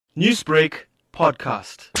Newsbreak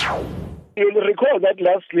podcast. You'll recall that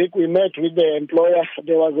last week we met with the employer.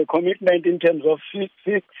 There was a commitment in terms of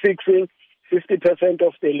fixing 50%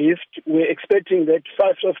 of the lift. We're expecting that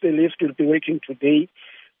 5 of the lift will be working today.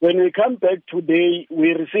 When we come back today, we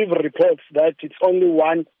receive reports that it's only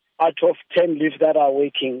 1 out of 10 lifts that are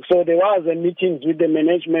working. So there was a meeting with the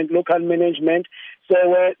management, local management, so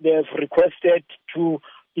where they have requested to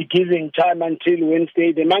be giving time until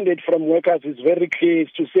Wednesday. The mandate from workers is very clear, is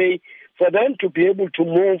to say for them to be able to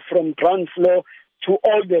move from ground floor to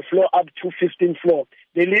all the floor up to 15th floor,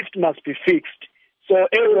 the lift must be fixed. So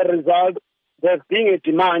as a result, there's being a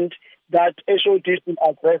demand that HOD should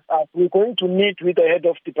address us. We're going to meet with the head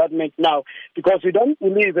of department now because we don't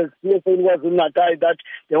believe, as PSA KwaZulu-Natal, that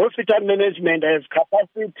the hospital management has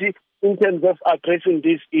capacity in terms of addressing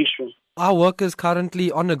this issue. Are workers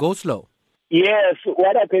currently on a go-slow? Yes,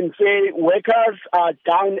 what I can say, workers are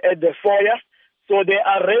down at the foyer, so they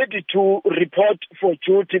are ready to report for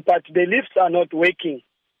duty, but the lifts are not working.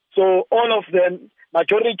 So all of them,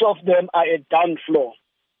 majority of them are at down floor.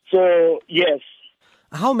 So, yes.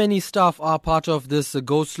 How many staff are part of this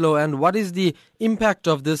go-slow, and what is the impact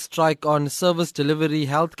of this strike on service delivery,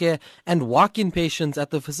 healthcare and walk-in patients at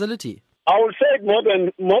the facility? I would say more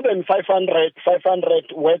than 500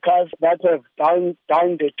 workers that have down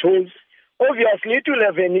the tools. Obviously, it will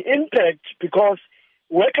have an impact because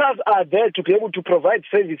workers are there to be able to provide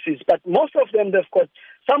services, but most of them,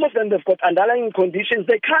 some of them they've got underlying conditions.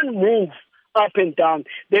 They can't move up and down.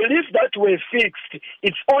 The lifts that were fixed,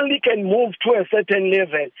 it only can move to a certain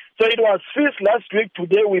level. So it was fixed last week.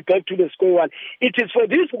 Today we're back to the square one. It is for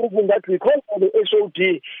this reason that we call for the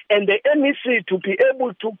HOD and the MEC to be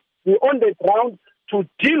able to be on the ground to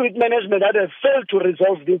deal with management that have failed to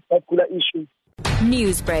resolve this particular issue.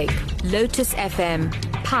 Newsbreak, Lotus FM,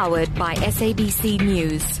 powered by SABC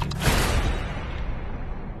News.